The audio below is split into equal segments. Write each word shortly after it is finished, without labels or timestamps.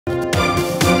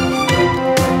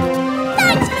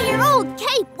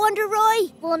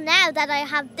Well, now that I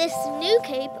have this new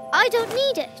cape, I don't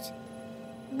need it.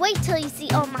 Wait till you see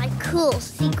all my cool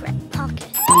secret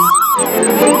pockets.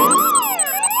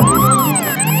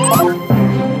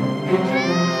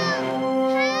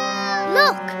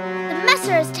 Look! The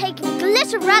messer is taking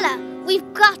Glitterella.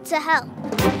 We've got to help.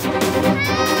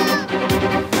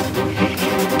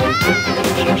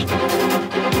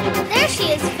 There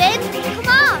she is, Finn. Come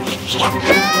on. Help!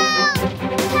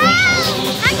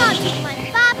 Hang on to my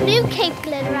fab new cape,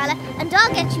 Glitterella, and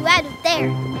I'll get you out of there.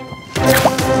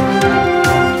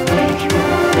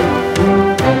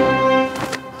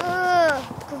 Ugh,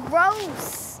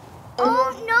 gross.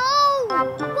 Oh no!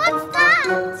 What's that?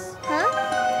 Huh?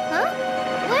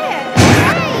 Where? Hey!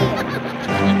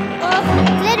 Oh,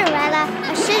 Glitterella, I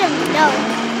should have known.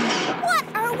 What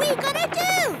are we gonna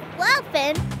do? Well,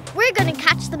 Finn, we're gonna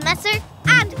catch the messer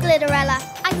and Glitterella.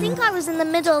 I think I was in the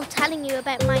middle of telling you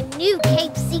about my new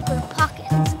cape secret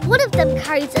pockets. One of them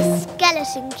carries a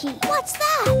skeleton key. What's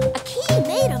that? A key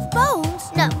made of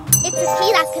bones? No, it's a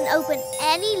key that can open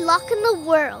any lock in the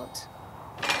world.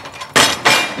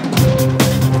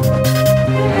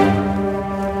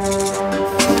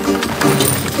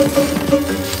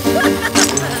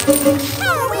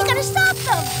 How are we gonna stop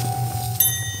them?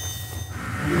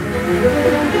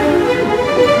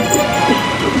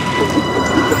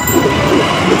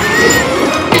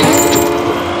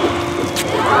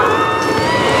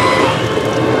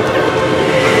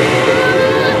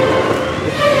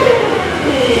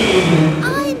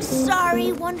 I'm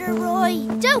sorry, Wonder Roy.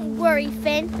 Don't worry,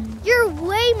 Finn. You're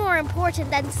way more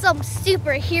important than some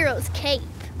superhero's cape.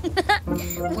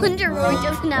 Wonder Roy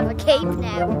doesn't have a cape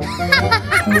now.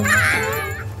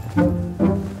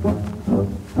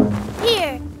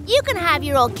 Here, you can have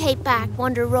your old cape back,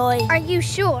 Wonder Roy. Are you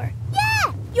sure?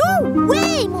 Yeah, you're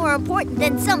way more important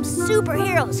than some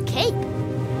superhero's cape.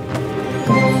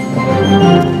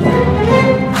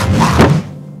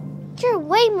 You're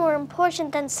way more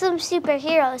important than some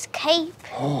superhero's cape.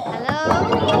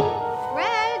 Hello?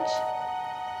 Reg?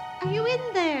 Are you in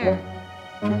there?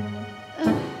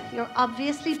 You're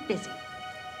obviously busy.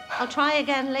 I'll try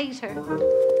again later.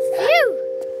 Phew!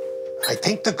 I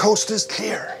think the coast is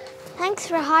clear. Thanks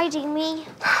for hiding me.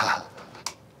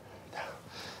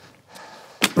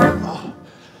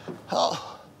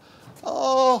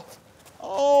 Oh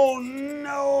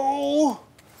no!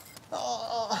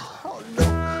 Oh no!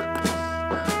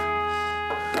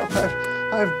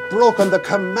 I've broken the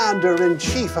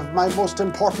commander-in-chief of my most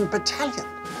important battalion.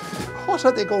 What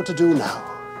are they going to do now?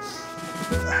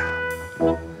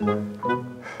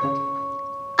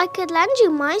 I could lend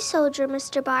you my soldier,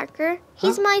 Mr. Barker.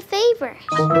 He's my favorite.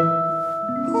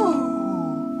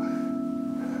 Oh,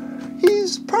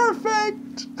 he's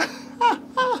perfect.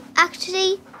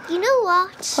 Actually, you know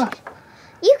what? What?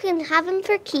 You can have him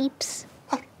for keeps.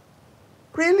 What?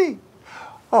 Really?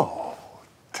 Oh,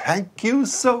 thank you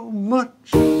so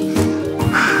much.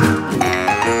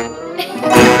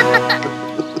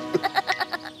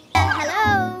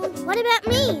 Hello? What about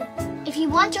me? If you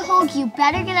want a hug, you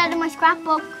better get out of my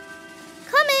scrapbook.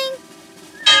 Coming.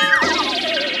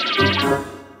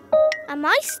 Am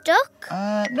I stuck?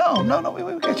 No,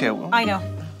 we'll get you. I know.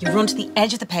 You run to the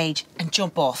edge of the page and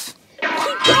jump off.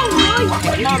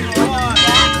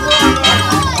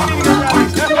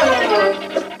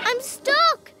 I'm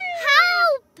stuck.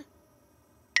 Help!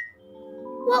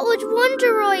 What would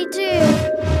Wonder Roy do?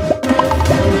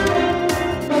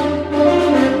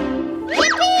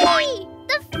 Yippee!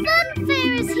 The fun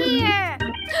fair is here!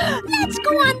 Let's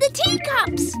go on the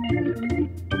teacups!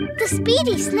 The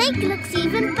speedy snake looks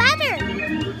even better.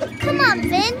 Come on,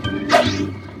 Finn.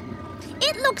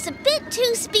 It looks a bit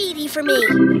too speedy for me.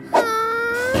 Isn't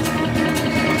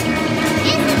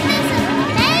this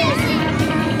amazing?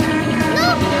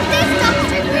 Look, there's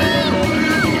Dr. Green!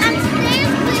 And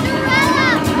there's Glitterella!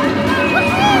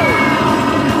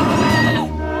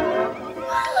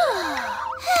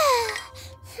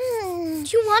 Do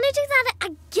you want to do that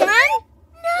again?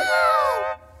 No!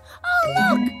 Oh,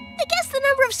 look! I guessed the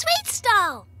number of sweets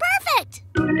stall. Perfect!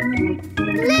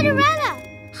 Glitterella!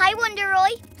 Hi, Wonder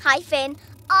Roy. Hi, Finn.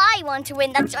 I want to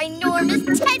win that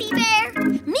ginormous teddy bear.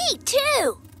 Me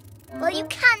too. Well, you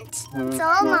can't. It's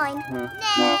all mine.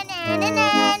 Na, na, na,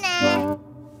 na, na.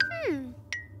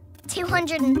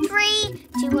 203,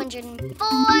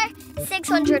 204,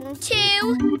 602.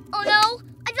 Oh no,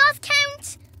 I lost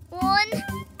count. 1,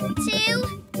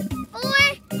 2, 4,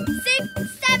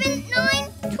 6, 7,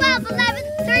 9, 12, 11,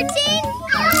 13.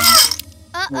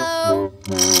 Uh-oh.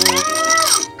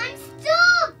 I'm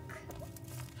stuck.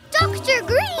 Dr.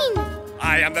 Green.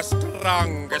 I am the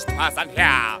strongest person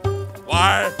here.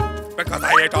 Why? Because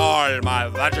I ate all my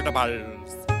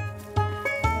vegetables.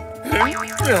 Stop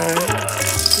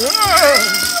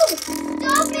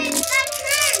it! That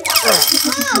hurts!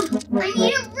 I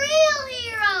need a real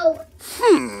hero!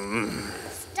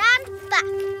 Stand back.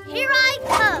 Here I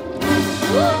come.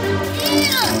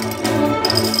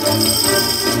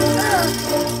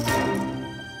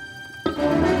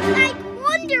 Like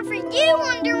wonder for you,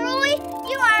 Wonderoy.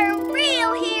 You are a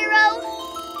real hero.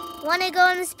 Want to go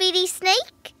on the Speedy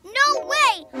Snake? No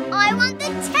way! I want the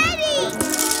teddy!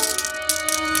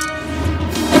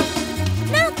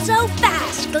 Not so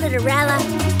fast, Glitterella.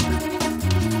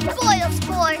 Spoil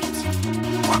sport.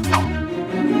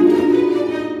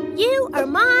 You are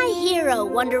my hero,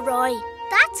 Wonderoy.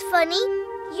 That's funny.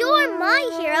 You're my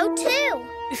hero, too.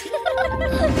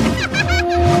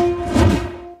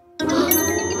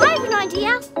 I have an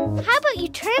idea. How about you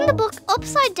turn the book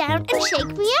upside down and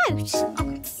shake me out?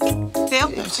 Yeah,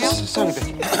 sorry,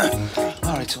 Becky.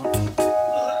 All right, son.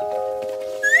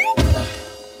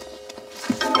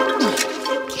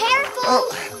 Careful!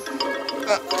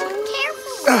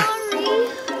 Careful, Rory.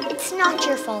 It's not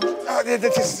your fault.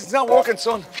 It's not working,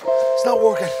 son. It's not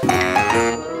working.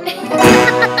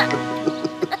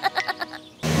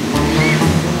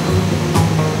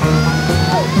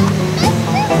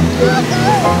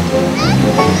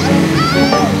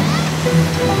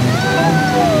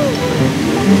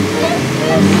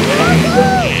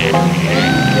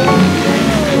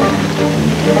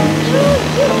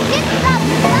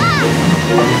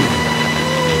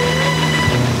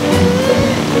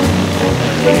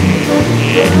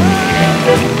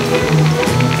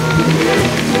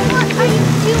 What are you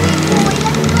doing, boy?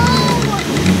 Let go!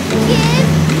 Give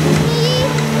me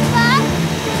back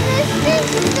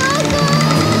Mrs.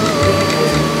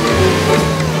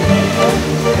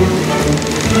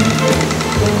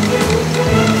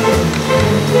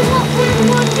 What would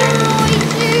Wonderoy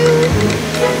do?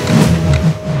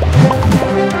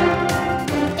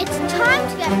 It's time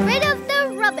to get rid of the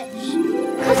rubbish.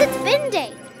 'Cause it's bin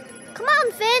day. Come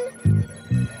on, Finn.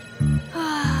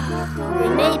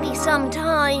 It may be some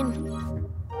time.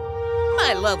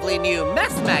 My lovely new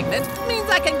mess magnet means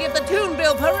I can give the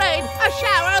Toonville Parade a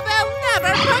shower they'll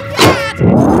never forget!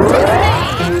 It's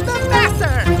me, the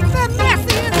Messer! The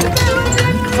messiest villain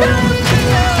in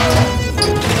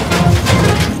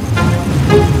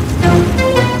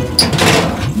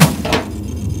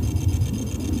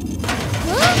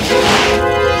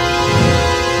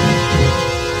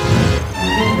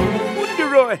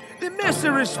Wonderoy, the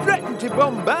Messer has threatened to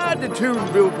bombard the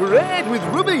Toonville Parade with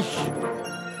rubbish.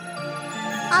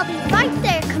 I'll be right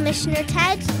there, Commissioner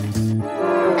Ted.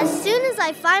 As soon as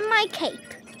I find my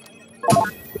cape.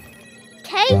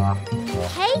 Cape?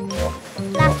 Cape?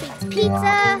 Last week's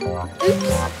pizza.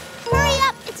 Oops. Hurry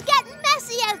up, it's getting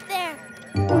messy out there.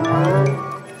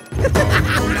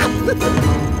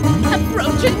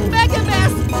 approaching Mega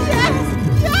Mess! Yes!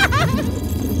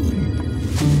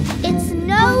 It's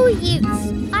no use.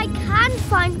 I can't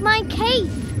find my cape.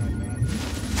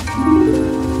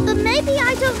 But maybe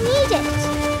I don't need it.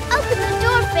 Open the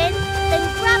door, Finn, then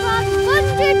grab on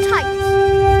Wonder Tight.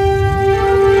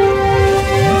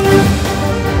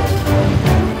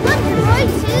 Wonderoy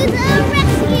to the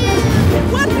rescue!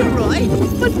 Wonderoy?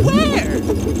 But where?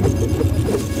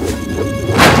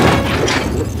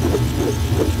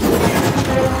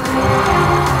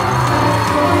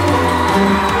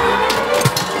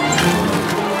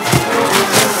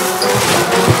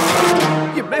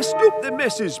 You messed up the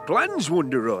Messer's plans,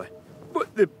 Wonderoy.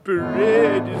 But the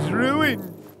parade is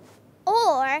ruined.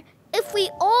 Or, if we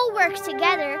all work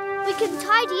together, we can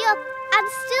tidy up and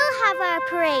still have our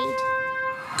parade.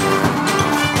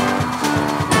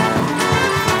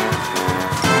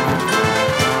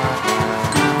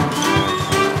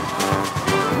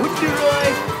 Wonderoy,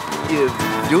 you've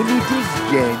done it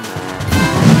again.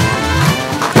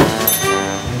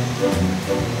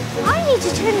 I need to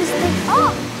turn this thing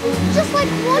off, just like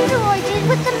Wonderoy did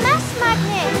with the mess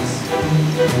magnets.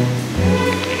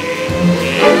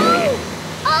 No!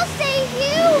 I'll save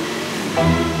you!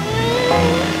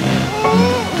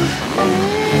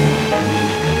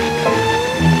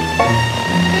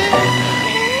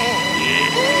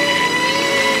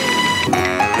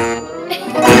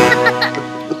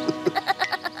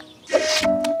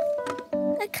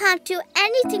 I can't do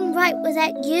anything right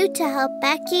without you to help,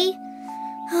 Becky.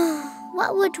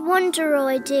 What would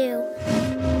Wonderoy do?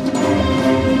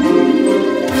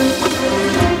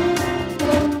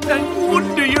 Thank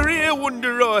wonder you're here,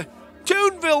 Wonderoy.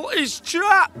 Toonville is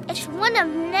trapped. It's one of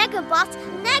Negabot's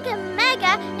Nega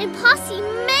Mega Impossy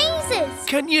mazes.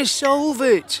 Can you solve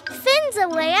it? Finn's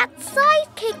away at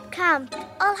Sidekick Camp.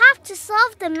 I'll have to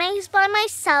solve the maze by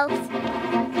myself.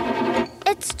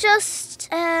 It's just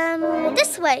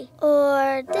this way,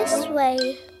 or this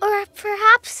way, or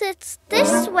perhaps it's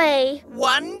this way.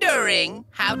 Wondering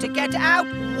how to get out,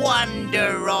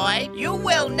 Wonderoid? You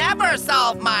will never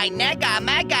solve my mega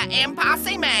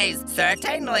impossible maze.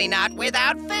 Certainly not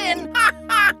without Finn. Ha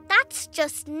ha! That's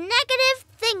just negative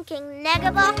thinking,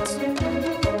 Negabot.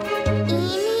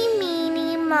 Eeny,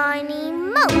 meeny, miny,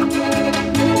 moe.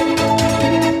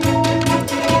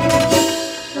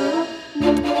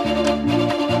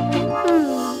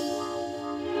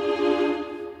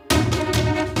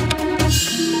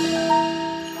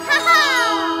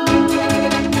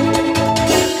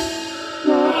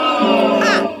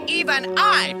 Even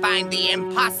I find the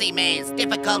impossible maze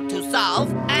difficult to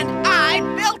solve, and I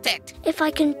built it. If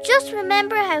I can just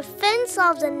remember how Finn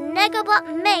solves a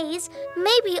Negabot maze,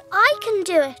 maybe I can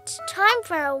do it. Time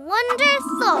for a wonder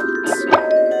thought.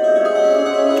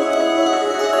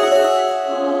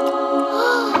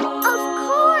 Of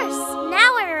course!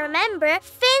 Now I remember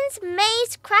Finn's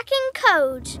maze cracking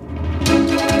code.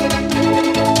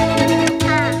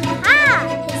 Aha!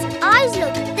 His eyes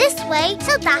look this way,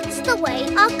 so that's the way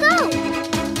I'll go.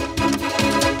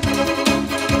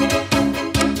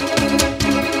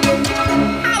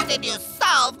 How did you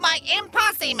solve my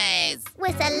impossible maze?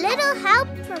 With a little help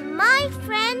from my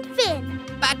friend Finn.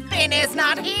 But Finn is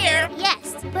not here.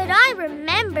 Yes, but I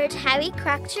remembered how he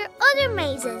cracked your other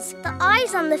mazes. The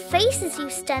eyes on the faces you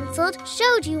stenciled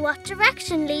showed you what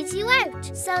direction leads you out,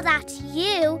 so that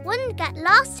you wouldn't get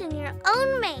lost in your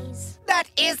own maze. That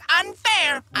is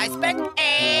unfair. I spent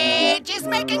ages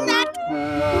making that.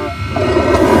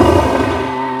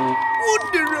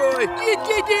 Wonderoid, you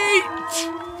did it!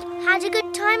 Had a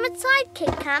good time at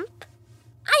Sidekick Camp?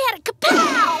 I had a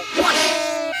kapow!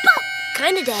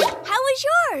 Kind of day. How was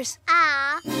yours?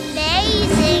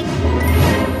 Amazing!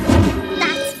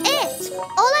 That's it!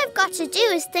 All I've got to do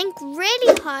is think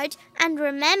really hard and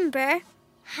remember,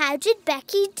 how did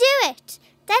Becky do it?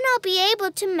 Then I'll be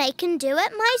able to make and do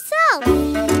it myself.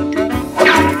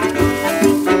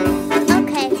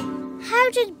 Okay, how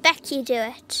did Becky do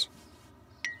it?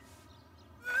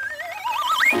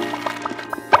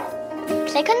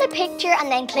 Click on the picture and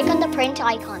then click on the print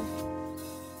icon.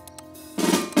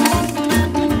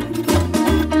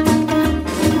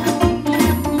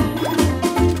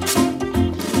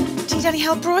 Do you need any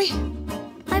help, Roy?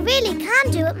 I really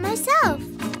can do it myself.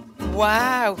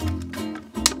 Wow.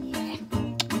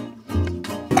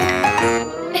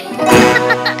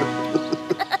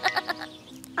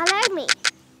 Allow me.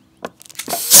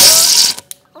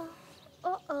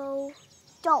 Uh-oh.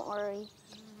 Don't worry.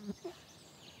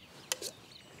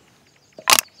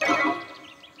 I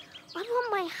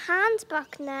want my hands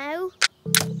back now.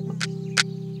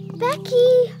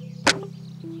 Becky!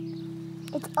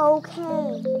 It's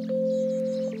okay.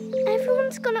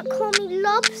 Everyone's gonna call me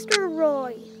Lobster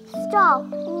Roy. Stop.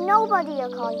 Nobody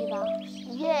will call you that.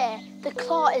 Yeah, the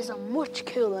Claw is a much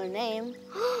cooler name.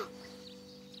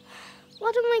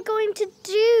 What am I going to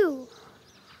do?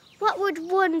 What would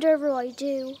Wonder Roy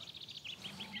do?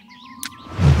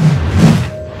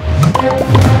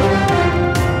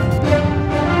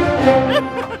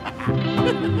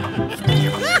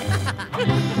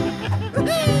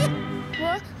 Hey,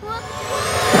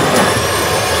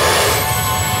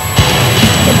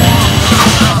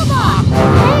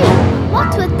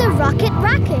 what's with the rocket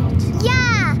racket?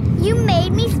 Yeah, you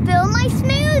made me spill my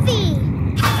smoothie.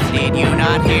 Did you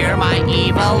not hear my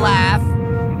evil laugh?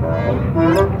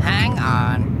 Hang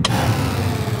on.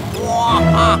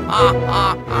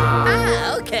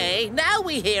 Okay, now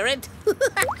we hear it.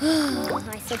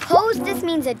 I suppose this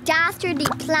means a dastardly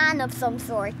plan of some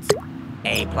sort.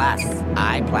 A+,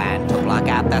 I plan to block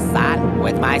out the sun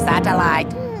with my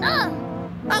satellite.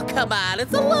 Oh, come on,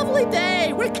 it's a lovely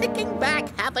day. We're kicking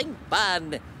back, having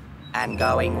fun. And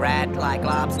going red like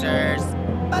lobsters,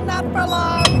 but not for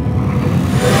long.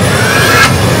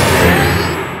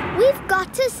 We've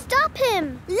got to stop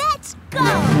him. Let's go!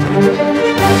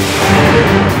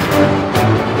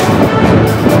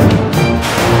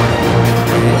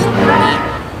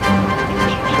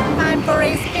 Time for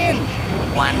a spin,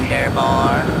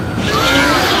 Wonderborn.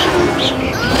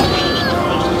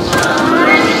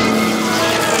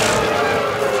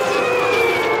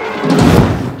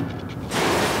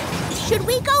 Should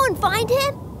we go and find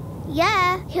him?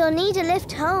 Yeah, he'll need a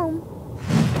lift home.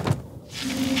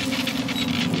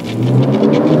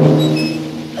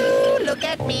 Ooh, look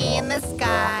at me in the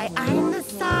sky. I'm the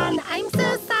sun. I'm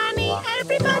so sunny.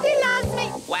 Everybody loves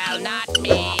me. Well, not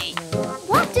me.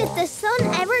 What did the sun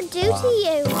ever do to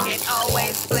you? It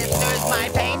always blisters my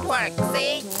paintwork.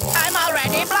 See? I'm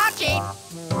already blotchy.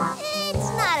 It's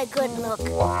not a good good luck.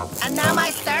 And now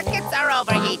my circuits are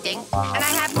overheating, and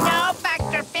I have no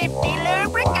Factor 50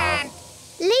 lubricant.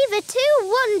 Leave it to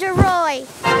Wonderoy.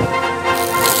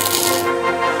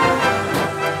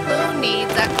 Who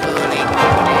needs a cooling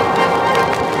unit?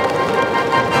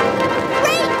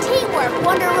 Great teamwork,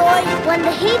 Wonderoy. When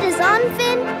the heat is on,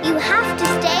 Finn, you have to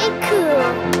stay cool.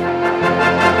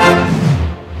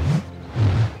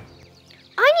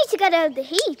 I need to get out of the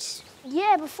heat.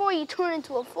 Yeah, before you turn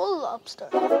into a full lobster.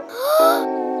 But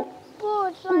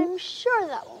I'm sure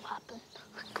that won't happen.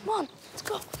 Come on, let's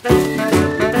go.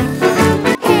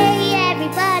 Hey,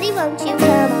 everybody, won't you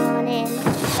come on in?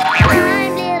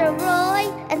 I'm Little Roy,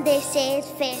 and this is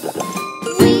Finn.